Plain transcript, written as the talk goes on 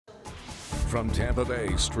from Tampa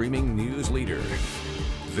Bay streaming news leader.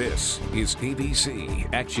 This is ABC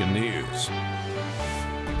Action News.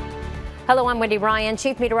 Hello, I'm Wendy Ryan.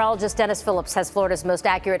 Chief Meteorologist Dennis Phillips has Florida's most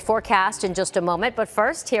accurate forecast in just a moment. But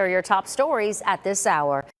first, here are your top stories at this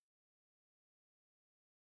hour.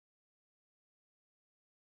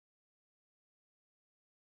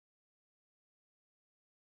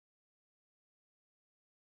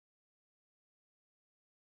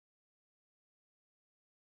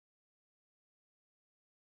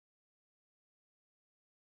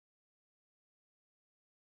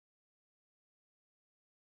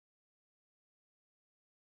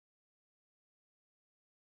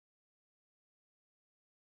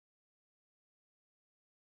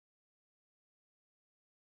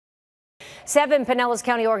 Seven Pinellas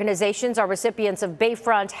County organizations are recipients of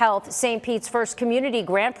Bayfront Health, St. Pete's first community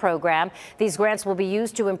grant program. These grants will be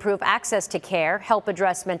used to improve access to care, help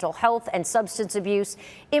address mental health and substance abuse,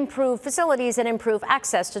 improve facilities, and improve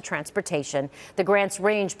access to transportation. The grants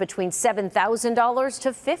range between $7,000 to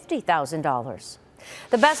 $50,000.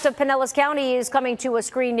 The Best of Pinellas County is coming to a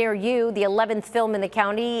screen near you. The 11th film in the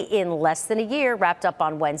county in less than a year wrapped up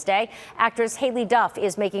on Wednesday. Actress Haley Duff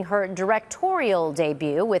is making her directorial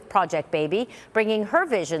debut with Project Baby, bringing her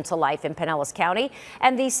vision to life in Pinellas County.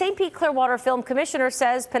 And the St. Pete Clearwater Film Commissioner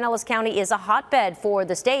says Pinellas County is a hotbed for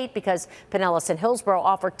the state because Pinellas and Hillsborough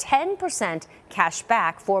offer 10% cash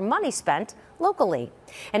back for money spent locally.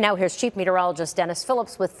 And now here's Chief Meteorologist Dennis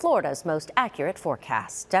Phillips with Florida's most accurate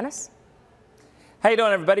forecast. Dennis? How you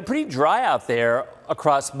doing, everybody? Pretty dry out there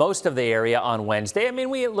across most of the area on Wednesday. I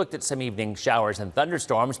mean, we looked at some evening showers and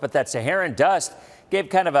thunderstorms, but that Saharan dust gave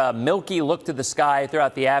kind of a milky look to the sky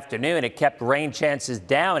throughout the afternoon. It kept rain chances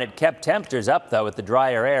down. It kept temperatures up, though, with the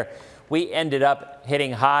drier air. We ended up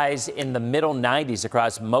hitting highs in the middle 90s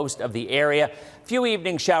across most of the area. Few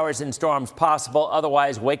evening showers and storms possible,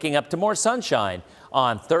 otherwise waking up to more sunshine.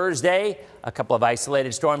 On Thursday, a couple of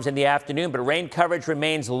isolated storms in the afternoon, but rain coverage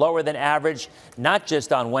remains lower than average, not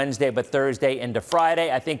just on Wednesday, but Thursday into Friday.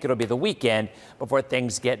 I think it'll be the weekend before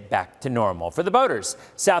things get back to normal. For the boaters,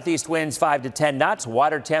 southeast winds 5 to 10 knots,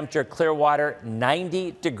 water temperature Clearwater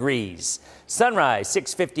 90 degrees. Sunrise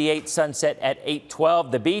 6:58, sunset at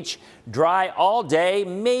 8:12. The beach dry all day,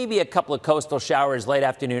 maybe a couple of coastal showers late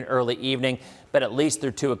afternoon, early evening, but at least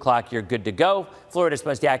through 2 o'clock you're good to go. Florida's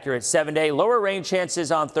most accurate 7-day. Lower rain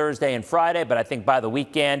chances on Thursday and Friday, but I think by the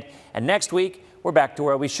weekend and next week we're back to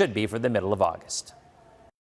where we should be for the middle of August.